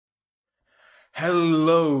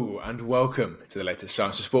Hello and welcome to the latest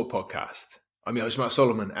Science of Sport podcast. I'm your host, Matt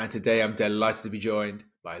Solomon, and today I'm delighted to be joined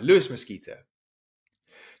by Luis Mesquita.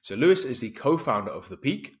 So Luis is the co-founder of The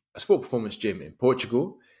Peak, a sport performance gym in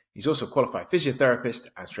Portugal. He's also a qualified physiotherapist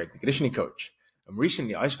and strength and conditioning coach. And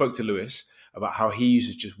recently I spoke to Luis about how he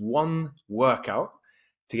uses just one workout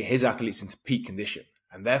to get his athletes into peak condition.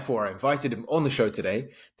 And therefore I invited him on the show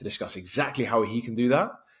today to discuss exactly how he can do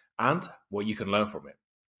that and what you can learn from it.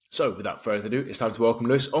 So without further ado, it's time to welcome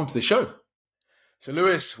Luis onto the show. So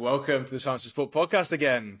Luis, welcome to the Science of Sport podcast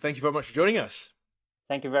again. Thank you very much for joining us.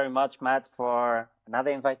 Thank you very much, Matt, for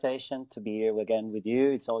another invitation to be here again with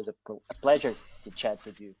you. It's always a pleasure to chat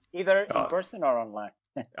with you, either in person or online.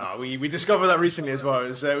 We discovered that recently as well. It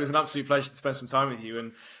was an absolute pleasure to spend some time with you.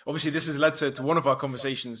 And obviously this has led to one of our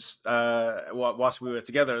conversations whilst we were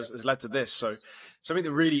together has led to this. So something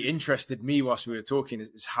that really interested me whilst we were talking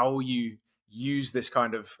is how you use this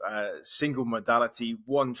kind of single modality,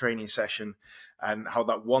 one training session, and how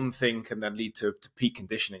that one thing can then lead to peak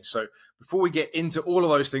conditioning. So before we get into all of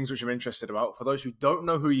those things, which I'm interested about, for those who don't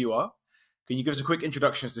know who you are, can you give us a quick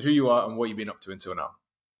introduction as to who you are and what you've been up to until now?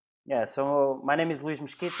 Yeah, so my name is Luis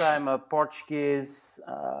Mesquita. I'm a Portuguese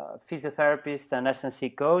physiotherapist and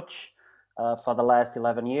SNC coach for the last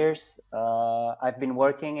 11 years. I've been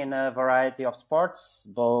working in a variety of sports,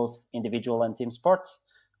 both individual and team sports.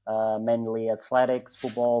 Mainly athletics,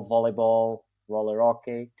 football, volleyball, roller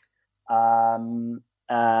hockey. And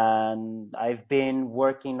I've been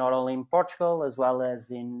working not only in Portugal as well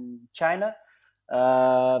as in China.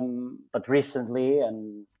 But recently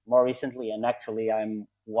and more recently, and actually I'm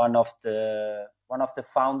one of the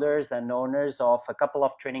founders and owners of a couple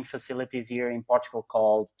of training facilities here in Portugal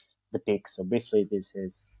called The Peak. So briefly, this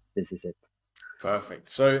is it. Perfect.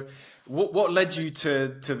 So what led you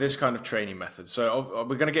to this kind of training method? So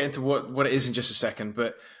we're going to get into what it is in just a second,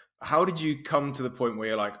 but how did you come to the point where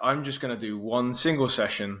you're like, I'm just going to do one single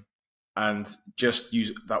session and just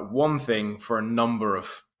use that one thing for a number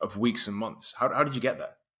of weeks and months? How did you get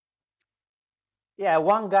there? Yeah,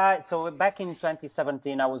 one guy. So back in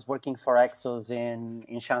 2017, I was working for EXOS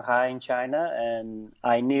in Shanghai, in China, and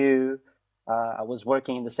I knew I was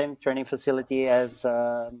working in the same training facility as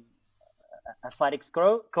athletics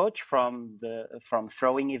coach from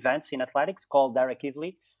throwing events in athletics called Derek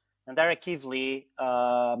Ivley. And Derek Ivley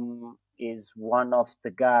is one of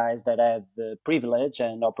the guys that had the privilege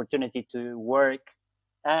and opportunity to work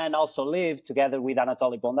and also live together with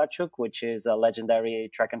Anatoly Bondarchuk, which is a legendary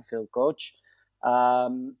track and field coach.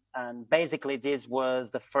 And basically this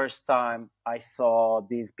was the first time I saw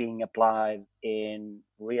this being applied in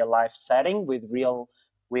real life setting with real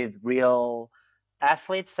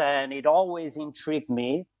athletes, and it always intrigued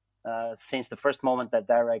me since the first moment that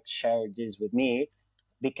Derek shared this with me,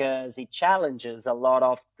 because it challenges a lot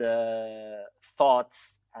of the thoughts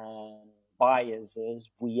and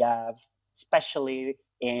biases we have, especially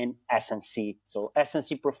in SNC. So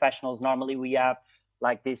SNC professionals, normally we have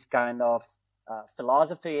like this kind of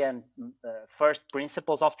philosophy and first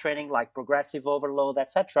principles of training, like progressive overload,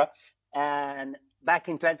 etc. And back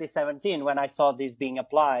in 2017, when I saw this being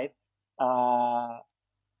applied,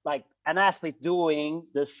 like an athlete doing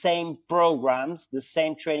the same programs, the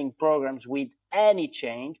same training programs without any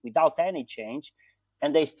change,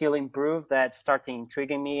 and they still improve, that started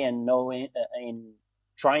intriguing me and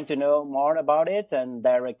trying to know more about it. And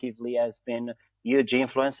Derek Ivley has been a huge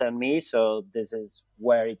influence on me. So this is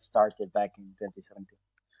where it started back in 2017.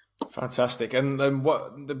 Fantastic. And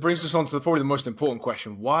what that brings us on to probably the most important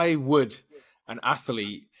question. Why would an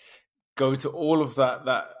athlete go to all of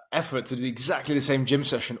that effort to do exactly the same gym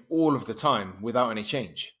session all of the time without any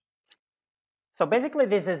change? So basically,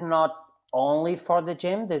 this is not only for the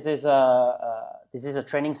gym. This is a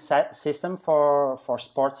training system for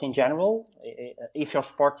sports in general. If your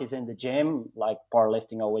sport is in the gym, like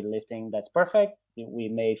powerlifting or weightlifting, that's perfect. We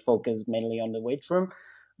may focus mainly on the weight room.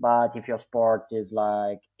 But if your sport is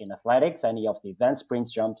like in athletics, any of the events,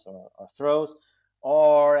 sprints, jumps, or throws,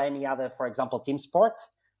 or any other, for example, team sport,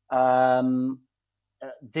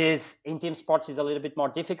 this in team sports is a little bit more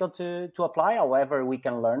difficult to apply. However, we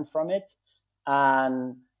can learn from it.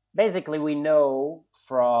 And basically, we know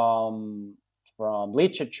from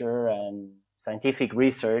literature and scientific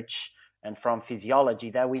research and from physiology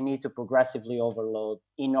that we need to progressively overload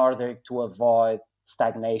in order to avoid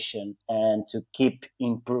stagnation and to keep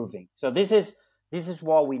improving. So this is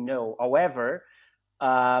what we know. However,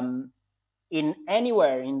 in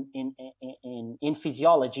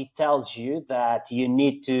physiology tells you that you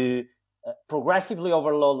need to progressively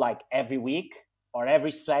overload, like every week or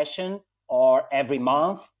every session or every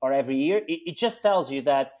month or every year. It just tells you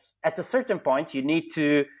that at a certain point you need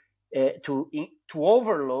to to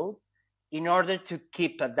overload in order to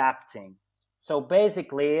keep adapting. So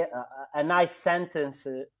basically, a nice sentence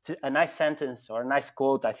or a nice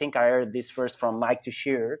quote, I think I heard this first from Mike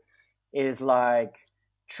Tushir, is like,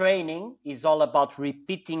 training is all about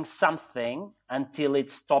repeating something until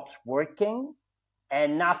it stops working,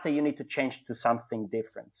 and after you need to change to something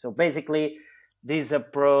different. So basically, this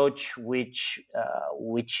approach, which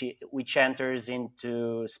enters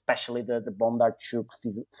into especially the Bondarchuk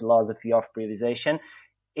philosophy of periodization,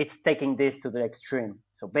 it's taking this to the extreme.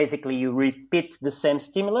 So basically, you repeat the same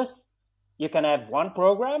stimulus. You can have one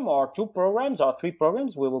program or two programs or three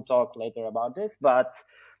programs. We will talk later about this, but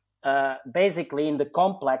basically in the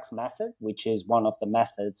complex method, which is one of the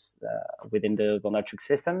methods within the Bondarchuk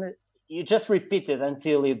system, you just repeat it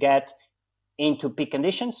until you get into peak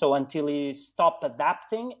condition, so until you stop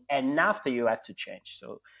adapting, and after you have to change.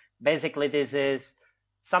 So basically, this is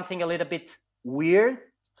something a little bit weird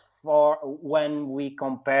for when we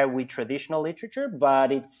compare with traditional literature,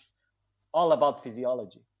 but it's all about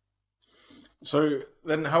physiology. So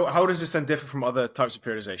then how does this then differ from other types of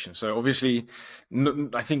periodization? So obviously,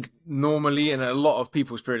 I think normally in a lot of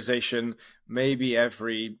people's periodization, maybe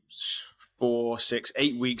every 4, 6,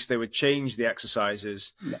 8 weeks, they would change the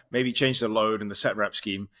exercises, maybe change the load and the set rep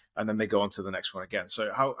scheme, and then they go on to the next one again.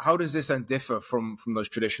 So how does this then differ from those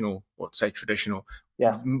traditional,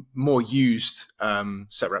 more used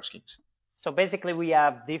set rep schemes? So basically, we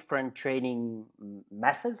have different training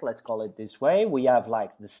methods, let's call it this way. We have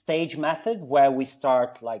like the stage method, where we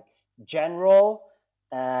start like general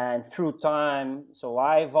and through time, so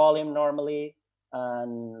high volume normally,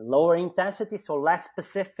 and lower intensity, so less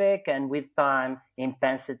specific, and with time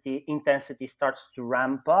intensity starts to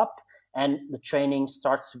ramp up and the training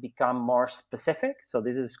starts to become more specific. So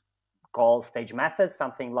this is called stage method.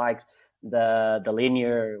 Something like the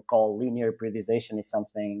linear periodization is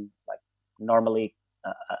something like normally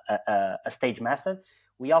a stage method.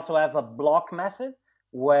 We also have a block method,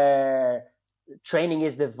 where training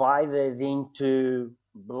is divided into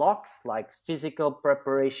blocks, like physical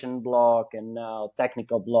preparation block and now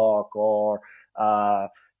technical block, or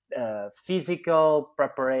physical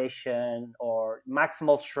preparation, or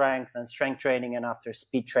maximal strength and strength training, and after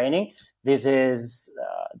speed training. This is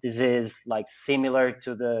like similar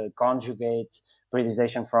to the conjugate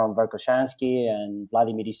periodization from Verkhoshansky and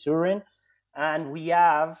Vladimir Isurin. And we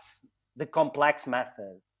have the complex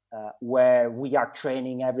method, where we are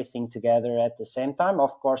training everything together at the same time.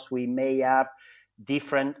 Of course, we may have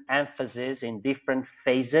different emphasis in different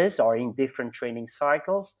phases or in different training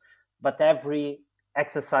cycles, but every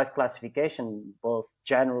exercise classification, both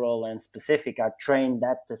general and specific, are trained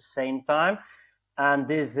at the same time. And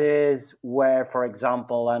this is where, for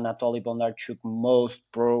example, Anatoly Bondarchuk,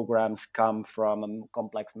 most programs come from a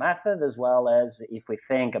complex method, as well as, if we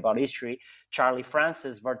think about history, Charlie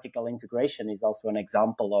Francis' vertical integration is also an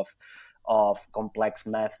example of complex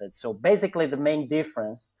methods. So basically, the main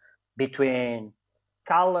difference between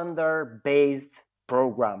calendar-based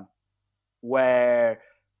program, where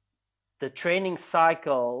the training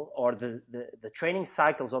cycle or the training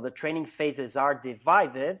cycles or the training phases are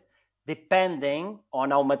divided depending on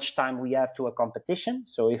how much time we have to a competition.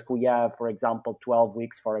 So if we have, for example, 12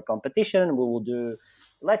 weeks for a competition, we will do,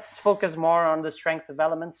 let's focus more on the strength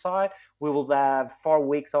development side. We will have 4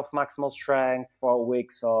 weeks of maximal strength, 4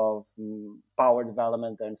 weeks of power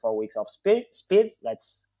development, and 4 weeks of speed.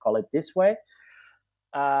 Let's call it this way.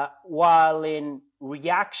 While in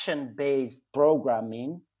reaction-based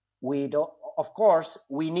programming, we don't, of course,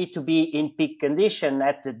 we need to be in peak condition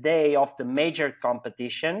at the day of the major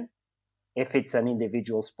competition. If it's an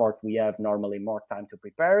individual sport, we have normally more time to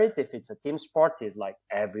prepare it. If it's a team sport, it's like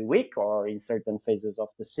every week or in certain phases of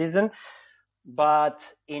the season. But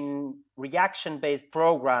in reaction-based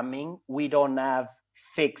programming, we don't have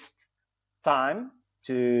fixed time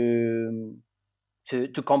to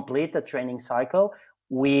complete a training cycle.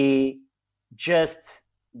 We just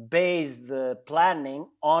base the planning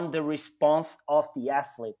on the response of the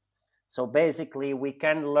athlete. So basically, we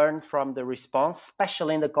can learn from the response,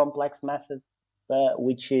 especially in the complex method,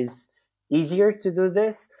 which is easier to do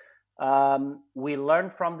this. We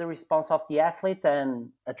learn from the response of the athlete, and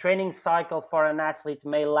a training cycle for an athlete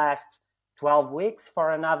may last 12 weeks.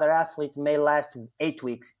 For another athlete, may last 8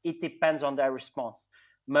 weeks. It depends on their response.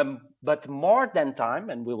 But more than time,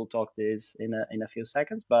 and we will talk this in a few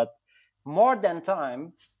seconds, but more than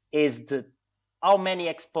time is how many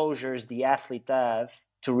exposures the athlete have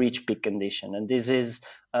to reach peak condition. And this is,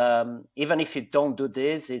 even if you don't do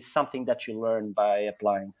this, is something that you learn by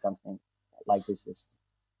applying something like this system.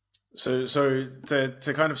 So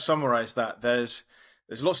to kind of summarize that, there's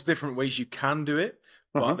lots of different ways you can do it,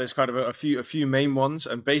 but there's kind of a few main ones.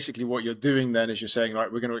 And basically what you're doing then is you're saying,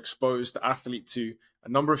 right, we're going to expose the athlete to a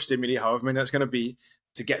number of stimuli, however many that's going to be,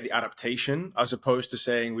 to get the adaptation, as opposed to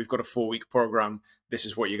saying we've got a 4-week program, this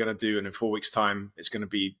is what you're going to do, and in 4 weeks time it's going to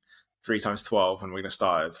be 3 times 12 and we're going to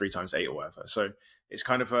start at 3 times 8 or whatever. So it's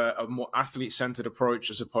kind of a more athlete-centered approach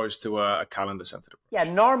as opposed to a calendar-centered approach.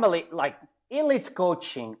 Yeah, normally, like elite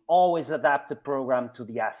coaching always adapt the program to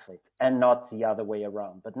the athlete and not the other way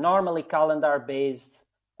around. But normally calendar-based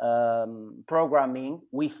programming,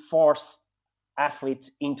 we force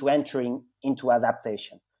athletes into entering into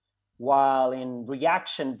adaptation. While in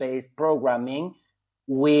reaction-based programming,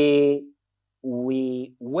 we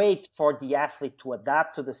wait for the athlete to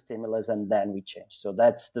adapt to the stimulus and then we change. So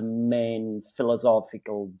that's the main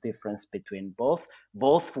philosophical difference between both.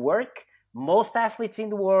 Both work. Most athletes in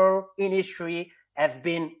the world, in history, have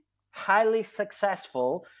been highly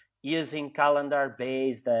successful using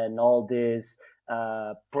calendar-based and all this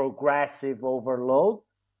progressive overload,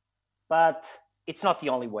 but it's not the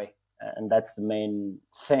only way. And that's the main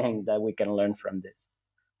thing that we can learn from this.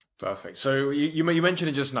 Perfect. So you mentioned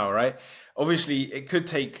it just now, right? Obviously, it could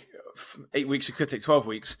take 8 weeks, it could take 12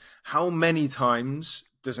 weeks. How many times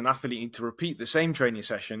does an athlete need to repeat the same training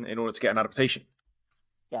session in order to get an adaptation?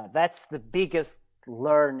 Yeah, that's the biggest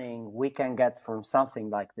learning we can get from something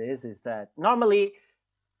like this, is that normally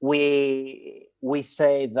we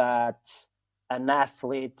say that an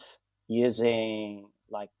athlete using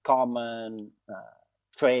like common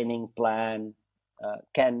training plan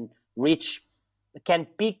can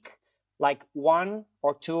peak like 1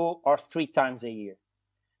 or 2 or 3 times a year.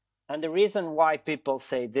 And the reason why people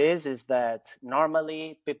say this is that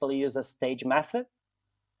normally people use a stage method,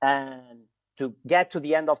 and to get to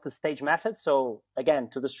the end of the stage method, so again,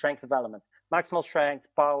 to the strength development, maximal strength,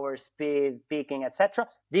 power, speed, peaking, etc.,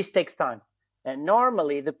 this takes time. And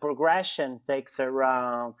normally the progression takes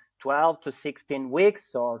around 12 to 16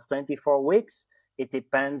 weeks or 24 weeks. It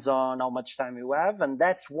depends on how much time you have. And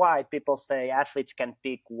that's why people say athletes can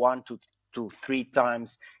peak 1 to 3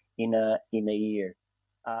 times in a year.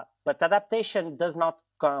 But adaptation does not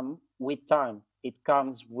come with time. It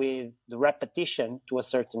comes with the repetition to a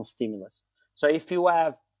certain stimulus. So if you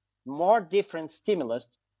have more different stimulus,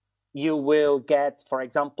 you will get, for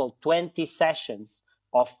example, 20 sessions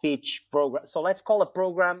of each program. So let's call a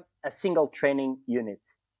program a single training unit.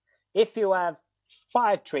 If you have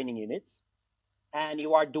 5 training units and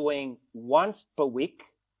you are doing once per week,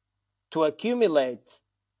 to accumulate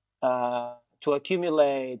 50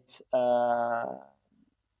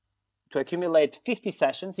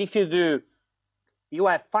 sessions, if you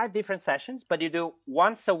have 5 different sessions, but you do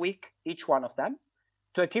once a week, each one of them.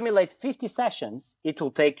 To accumulate 50 sessions, it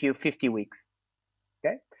will take you 50 weeks.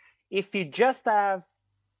 Okay? If you just have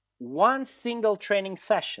one single training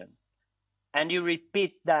session and you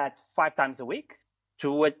repeat that 5 times a week,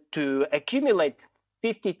 to accumulate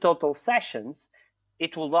 50 total sessions,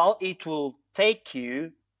 it will take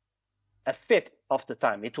you a fifth of the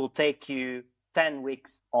time. It will take you 10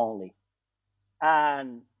 weeks only.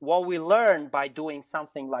 And what we learn by doing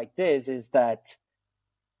something like this is that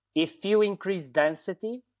if you increase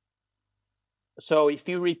density, so if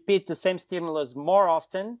you repeat the same stimulus more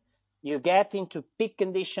often, you get into peak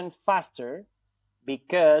condition faster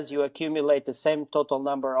because you accumulate the same total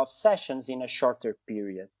number of sessions in a shorter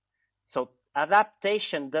period. So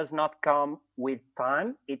adaptation does not come with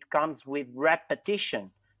time, it comes with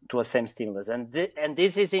repetition to a same stimulus. And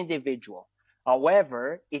this is individual.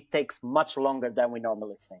 However, it takes much longer than we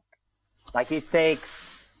normally think. Like it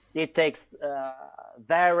takes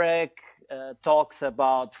Derek talks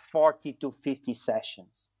about 40 to 50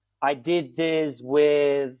 sessions. I did this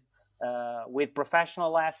with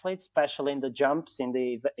professional athletes, especially in the jumps, in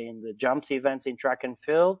the jumps events in track and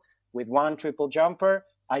field, with 1 triple jumper.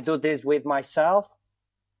 I do this with myself,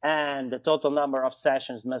 and the total number of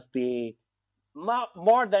sessions must be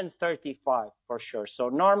more than 35 for sure. So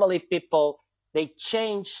normally people, they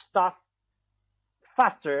change stuff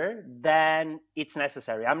faster than it's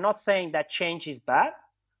necessary. I'm not saying that change is bad,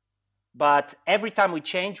 but every time we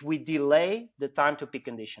change, we delay the time to peak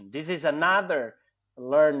condition. This is another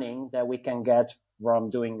learning that we can get from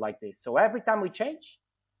doing like this. So every time we change,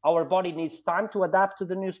 our body needs time to adapt to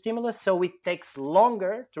the new stimulus, so it takes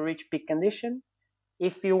longer to reach peak condition.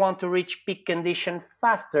 If you want to reach peak condition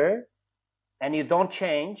faster and you don't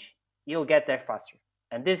change, you'll get there faster.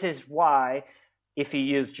 And this is why if you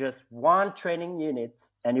use just 1 training unit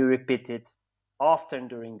and you repeat it often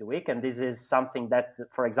during the week, and this is something that,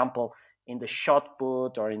 for example, in the shot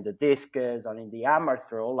put or in the discus or in the hammer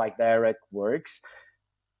throw, like Derek works,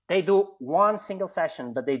 they do 1 single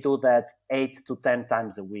session, but they do that 8 to 10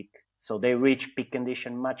 times a week. So they reach peak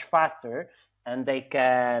condition much faster, and they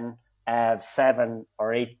can have 7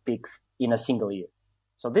 or 8 peaks in a single year.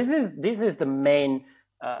 So this is the main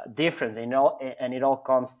difference, and it all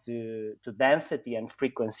comes to density and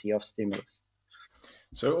frequency of stimulus.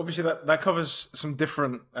 So obviously that covers some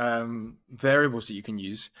different variables that you can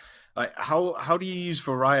use. Like how do you use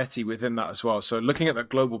variety within that as well? So looking at that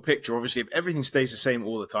global picture, obviously if everything stays the same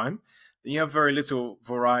all the time, then you have very little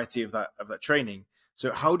variety of that training.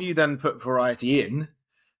 So how do you then put variety in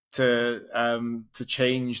to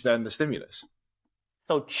change then the stimulus?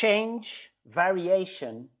 So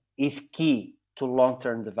variation is key to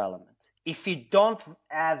long-term development. If you don't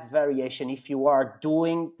have variation, if you are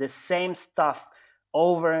doing the same stuff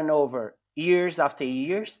over and over, years after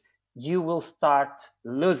years, you will start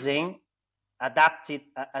losing adaptive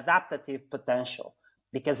potential,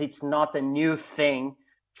 because it's not a new thing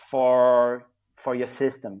for your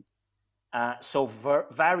system. So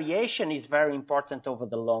variation is very important over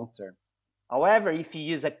the long term. However, if you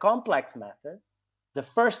use a complex method, the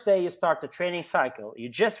first day you start a training cycle, you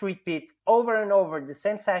just repeat over and over the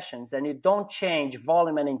same sessions, and you don't change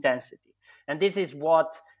volume and intensity. And this is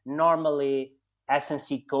what normally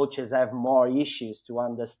S&C coaches have more issues to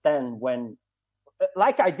understand when,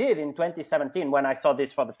 like I did in 2017 when I saw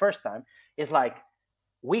this for the first time. It's like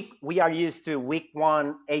we are used to week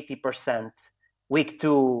 1, 80%, week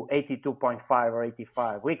 2, 82.5 or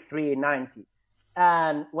 85, week 3, 90.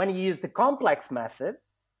 And when you use the complex method,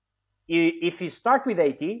 if you start with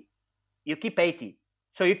 80, you keep 80.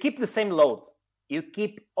 So you keep the same load. You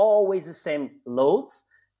keep always the same loads,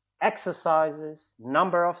 exercises,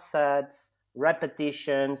 number of sets,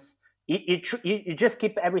 repetitions. You just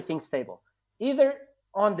keep everything stable, either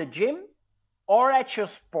on the gym or at your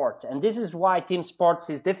sport. And this is why team sports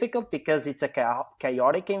is difficult, because it's a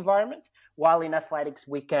chaotic environment. While in athletics,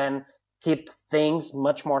 we can keep things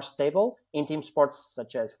much more stable. In team sports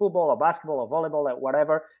such as football or basketball or volleyball or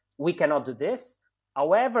whatever, we cannot do this.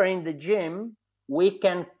 However, in the gym, we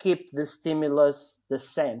can keep the stimulus the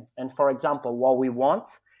same. And for example, what we want,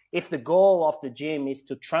 if the goal of the gym is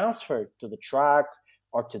to transfer to the track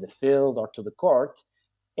or to the field or to the court,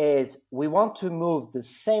 is we want to move the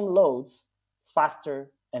same loads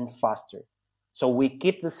faster and faster. So we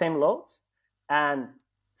keep the same loads, and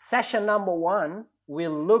session number 1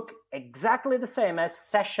 will look exactly the same as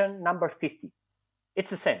session number 50.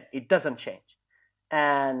 It's the same. It doesn't change.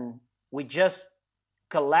 And we just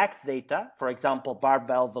collect data. For example,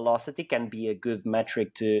 barbell velocity can be a good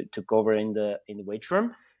metric to cover in the weight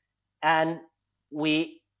room. And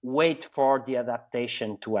we wait for the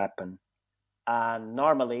adaptation to happen. And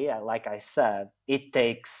normally, like I said, it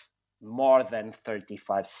takes more than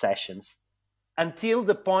 35 sessions until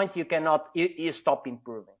the point you stop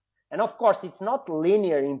improving. And of course, it's not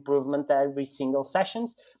linear improvement every single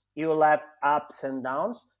sessions. You will have ups and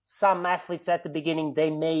downs. Some athletes at the beginning, they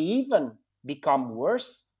may even become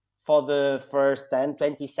worse for the first 10,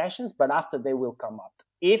 20 sessions, but after they will come up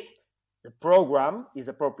if the program is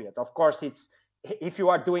appropriate. Of course, if you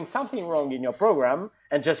are doing something wrong in your program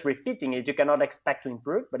and just repeating it, you cannot expect to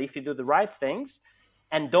improve. But if you do the right things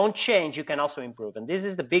and don't change, you can also improve. And this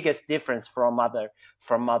is the biggest difference from other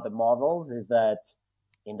models, is that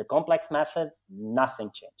in the complex method,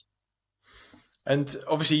 nothing changed. And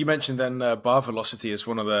obviously you mentioned then bar velocity as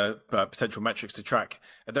one of the potential metrics to track.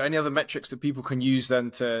 Are there any other metrics that people can use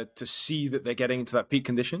then to see that they're getting into that peak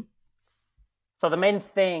condition? So the main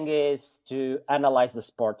thing is to analyze the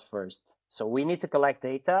sport first. So we need to collect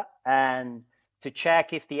data, and to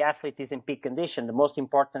check if the athlete is in peak condition, the most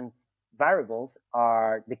important variables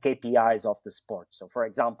are the KPIs of the sport. So for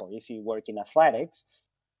example, if you work in athletics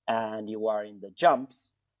and you are in the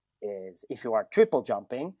jumps, if you are triple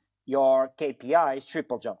jumping, your KPI is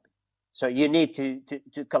triple jumping. So you need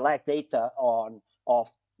to collect data of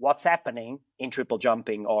what's happening in triple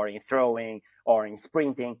jumping or in throwing or in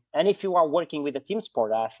sprinting. And if you are working with a team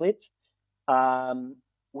sport athlete,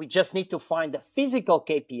 we just need to find the physical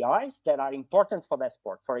KPIs that are important for that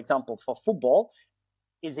sport. For example, for football,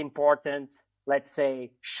 it's important, let's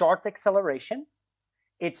say, short acceleration.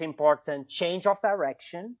 It's important change of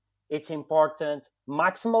direction. It's important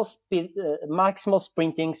maximal speed, maximal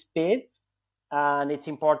sprinting speed, and it's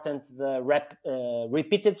important the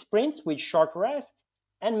repeated sprints with short rest,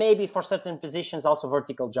 and maybe for certain positions also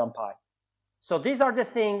vertical jump high. So these are the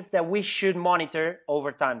things that we should monitor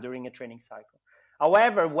over time during a training cycle.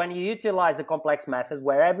 However, when you utilize a complex method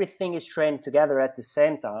where everything is trained together at the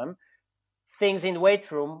same time, things in the weight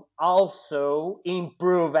room also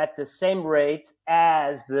improve at the same rate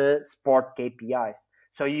as the sport KPIs.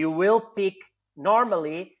 So you will pick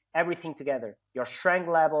normally everything together, your strength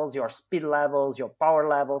levels, your speed levels, your power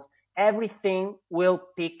levels, everything will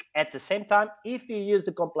peak at the same time if you use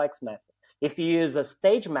the complex method. If you use a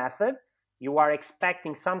stage method, you are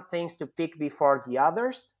expecting some things to peak before the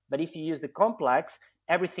others, but if you use the complex,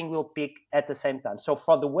 everything will peak at the same time. So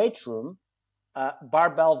for the weight room,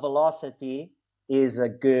 barbell velocity is a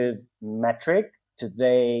good metric.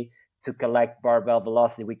 Today, to collect barbell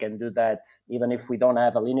velocity, we can do that even if we don't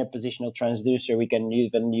have a linear positional transducer. We can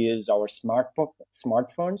even use our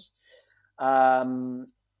smartphones.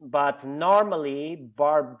 But normally,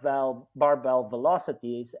 barbell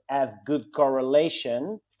velocities have good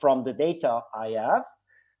correlation from the data I have.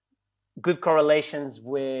 Good correlations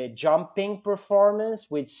with jumping performance,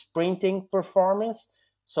 with sprinting performance.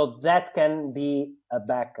 So that can be a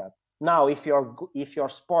backup. Now, if your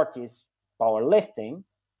sport is powerlifting,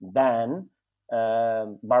 then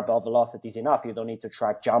barbell velocity is enough. You don't need to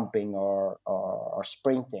track jumping or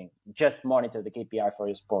sprinting. Just monitor the KPI for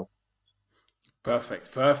your sport.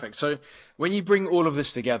 Perfect, perfect. So when you bring all of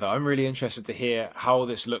this together, I'm really interested to hear how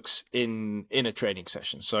this looks in a training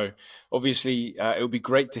session. So obviously, it would be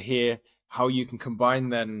great to hear how you can combine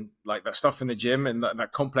then like that stuff in the gym and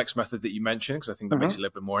that complex method that you mentioned, because I think that makes it a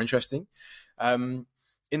little bit more interesting. In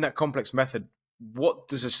that complex method, what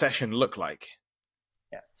does a session look like?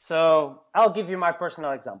 Yeah. So I'll give you my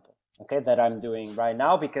personal example, okay, that I'm doing right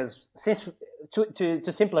now, because since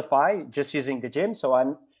to simplify, just using the gym. So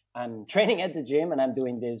I'm training at the gym and I'm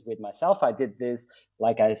doing this with myself. I did this,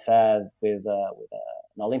 like I said, with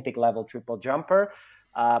an Olympic level triple jumper.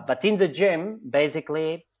 But in the gym,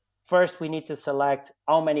 basically, first we need to select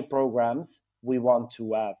how many programs we want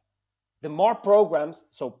to have. The more programs,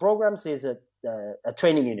 so programs is a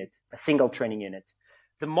training unit, a single training unit.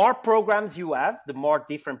 The more programs you have, the more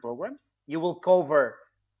different programs, you will cover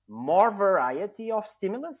more variety of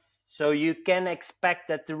stimulus. So you can expect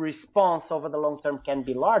that the response over the long term can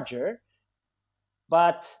be larger.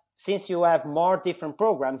 But since you have more different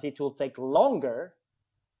programs, it will take longer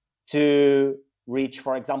to reach,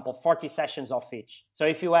 for example, 40 sessions of each. So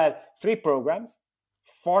if you have 3 programs,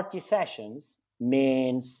 40 sessions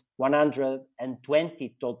means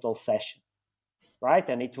 120 total sessions, right?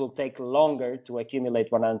 And it will take longer to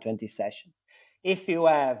accumulate 120 sessions. If you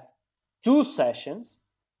have 2 sessions,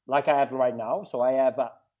 like I have right now, so I have an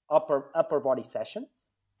upper body session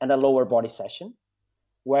and a lower body session,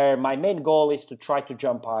 where my main goal is to try to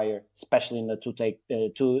jump higher, especially in the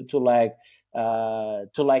two leg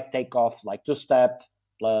takeoff, like 2-step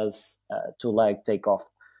plus 2-leg takeoff.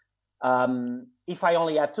 If I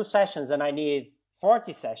only have 2 sessions and I need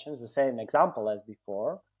 40 sessions, the same example as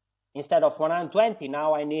before, instead of 120,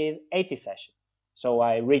 now I need 80 sessions. So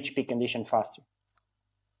I reach peak condition faster.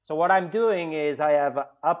 So what I'm doing is I have an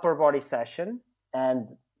upper body session, and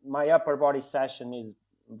my upper body session is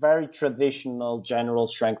very traditional general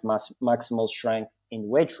strength, maximal strength in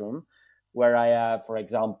weight room, where I have, for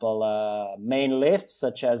example, a main lift,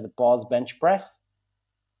 such as the pause bench press.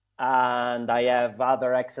 And I have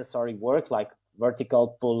other accessory work like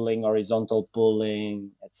vertical pulling, horizontal pulling,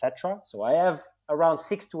 etc. So I have around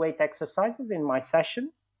 6 to 8 exercises in my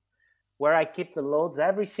session, where I keep the loads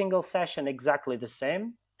every single session exactly the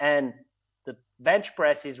same. And the bench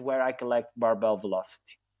press is where I collect barbell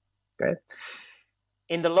velocity. Okay.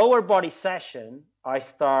 In the lower body session, I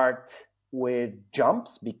start with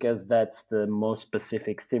jumps because that's the most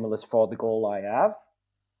specific stimulus for the goal I have.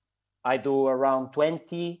 I do around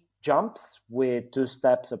 20 jumps with 2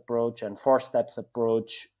 steps approach and 4 steps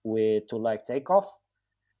approach with 2-leg takeoff.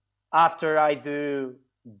 After I do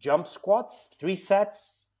jump squats, 3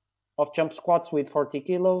 sets of jump squats with 40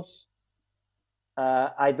 kilos.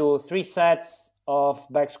 I do 3 sets of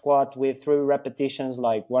back squat with 3 repetitions,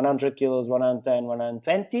 like 100 kilos, 110,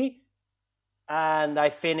 120. And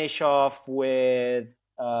I finish off with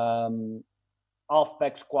half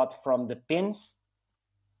back squat from the pins.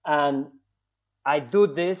 And I do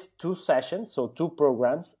this 2 sessions, so 2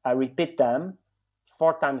 programs. I repeat them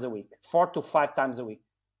 4 times a week, 4 to 5 times a week.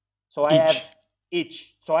 So I have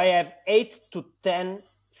each. So I have 8 to 10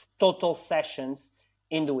 total sessions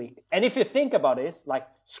in the week. And if you think about it, like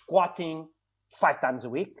squatting 5 times a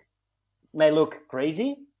week may look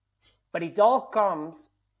crazy, but it all comes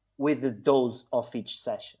with the dose of each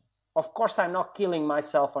session. Of course, I'm not killing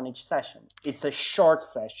myself on each session. It's a short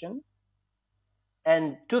session.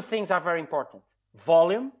 And 2 things are very important.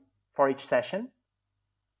 Volume for each session,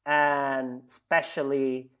 and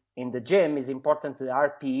especially in the gym is important the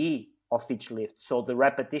RPE of each lift. So the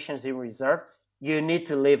repetitions in reserve, you need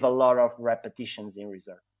to leave a lot of repetitions in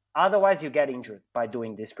reserve. Otherwise, you get injured by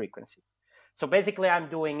doing this frequency. So basically, I'm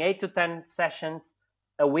doing 8 to 10 sessions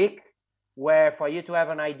a week, where for you to have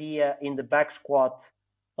an idea, in the back squat,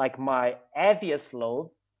 like my heaviest load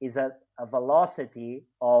is at a velocity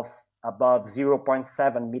of about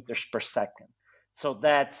 0.7 meters per second. So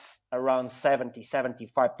that's around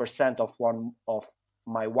 75% of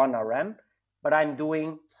my 1RM, but I'm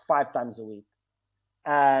doing 5 times a week.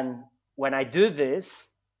 And when I do this,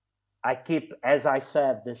 I keep, as I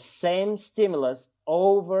said, the same stimulus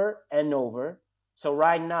over and over. So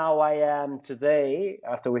right now today,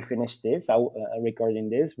 after we finish this, recording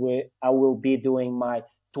this, I will be doing my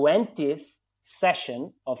 20th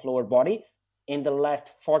session of lower body in the last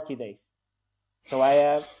 40 days.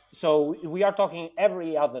 So we are talking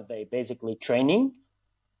every other day, basically training,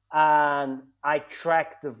 and I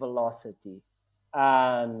track the velocity.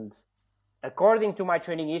 And according to my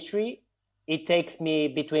training history, it takes me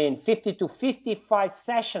between 50 to 55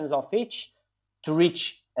 sessions of each to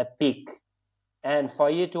reach a peak. And for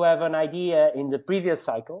you to have an idea, in the previous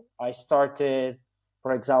cycle, I started,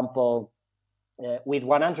 for example, with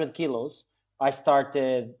 100 kilos. I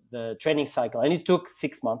started the training cycle, and it took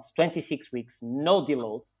 6 months, 26 weeks, no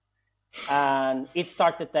deload. And it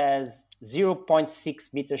started as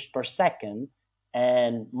 0.6 meters per second,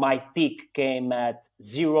 and my peak came at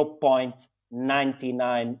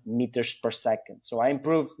 0.99 meters per second. So I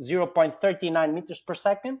improved 0.39 meters per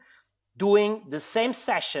second, doing the same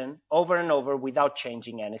session over and over without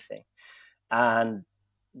changing anything. And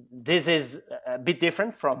this is a bit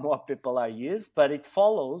different from what people are used, but it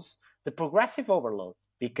follows the progressive overload,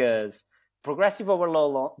 because progressive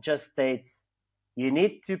overload just states you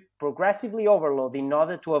need to progressively overload in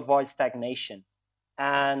order to avoid stagnation.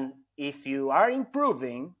 And if you are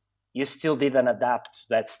improving, you still didn't adapt to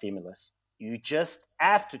that stimulus. You just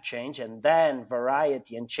have to change, and then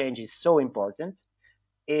variety and change is so important,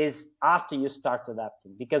 is after you start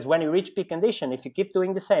adapting. Because when you reach peak condition, if you keep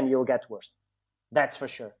doing the same, you'll get worse. That's for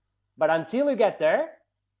sure. But until you get there,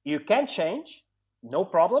 you can change, no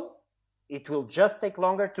problem. It will just take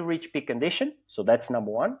longer to reach peak condition. So that's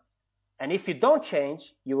number one. And if you don't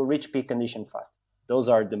change, you will reach peak condition fast. Those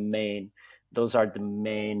are the main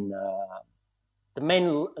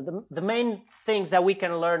things that we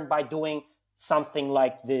can learn by doing something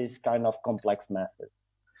like this kind of complex method.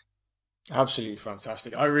 Absolutely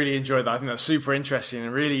fantastic. I really enjoyed that. I think that's super interesting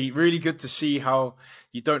and really, really good to see how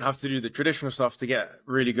you don't have to do the traditional stuff to get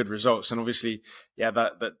really good results. And obviously, yeah,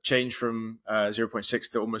 that change from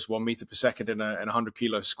 0.6 to almost 1 meter per second in a 100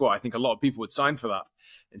 kilo squat. I think a lot of people would sign for that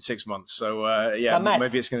in 6 months. So yeah, Matt,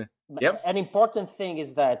 maybe it's going to. Yep. An important thing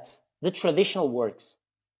is that the traditional works.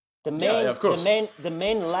 The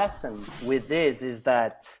main lesson with this is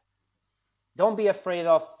that don't be afraid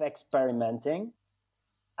of experimenting.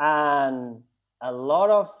 And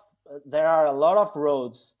there are a lot of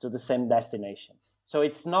roads to the same destination. So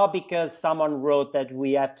it's not because someone wrote that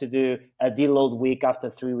we have to do a deload week after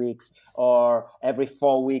 3 weeks, or every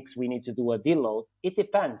 4 weeks we need to do a deload. It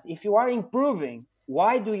depends. If you are improving,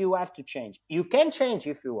 why do you have to change? You can change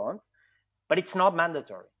if you want, but it's not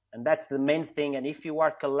mandatory. And that's the main thing. And if you are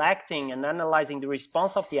collecting and analyzing the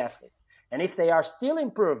response of the athlete, and if they are still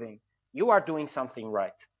improving, you are doing something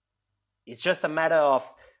right. It's just a matter of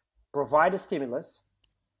provide a stimulus,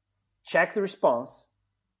 check the response,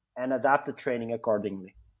 and adapt the training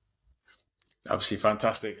accordingly. Absolutely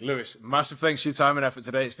fantastic. Lewis, massive thanks for your time and effort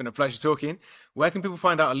today. It's been a pleasure talking. Where can people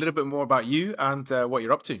find out a little bit more about you and what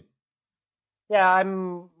you're up to? Yeah,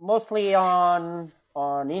 I'm mostly on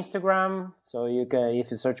Instagram. So you can, if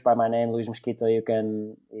you search by my name, Luis Mesquita, you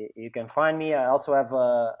can find me. I also have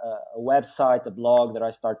a website, a blog that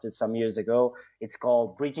I started some years ago. It's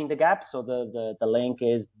called Bridging the Gap. So the link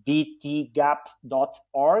is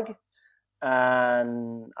btgap.org.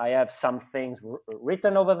 And I have some things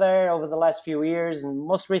written over there over the last few years. And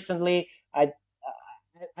most recently, I'm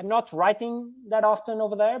not writing that often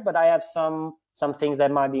over there, but I have some things that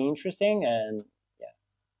might be interesting. And yeah,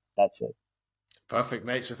 that's it. Perfect,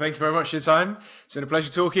 mate. So thank you very much for your time. It's been a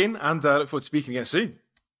pleasure talking, and I look forward to speaking again soon.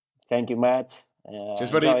 Thank you, Matt. Cheers,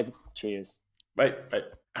 buddy. Cheers. Bye. Bye.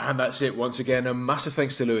 And that's it. Once again, a massive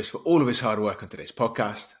thanks to Lewis for all of his hard work on today's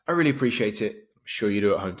podcast. I really appreciate it. I'm sure you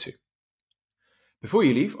do at home too. Before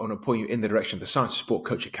you leave, I want to point you in the direction of the Science of Sport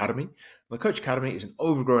Coach Academy. The Coach Academy is an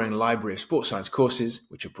overgrowing library of sports science courses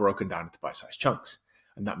which are broken down into bite-sized chunks.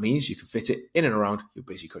 And that means you can fit it in and around your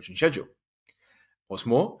busy coaching schedule. What's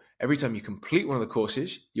more, every time you complete one of the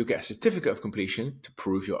courses, you'll get a certificate of completion to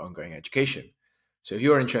prove your ongoing education. So if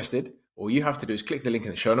you're interested, all you have to do is click the link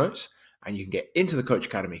in the show notes and you can get into the Coach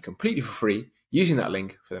Academy completely for free using that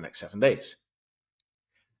link for the next 7 days.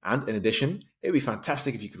 And in addition, it would be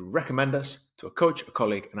fantastic if you could recommend us to a coach, a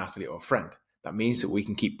colleague, an athlete, or a friend. That means that we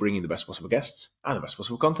can keep bringing the best possible guests and the best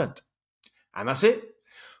possible content. And that's it.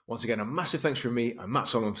 Once again, a massive thanks from me. I'm Matt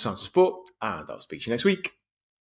Solomon for Science of Sport, and I'll speak to you next week.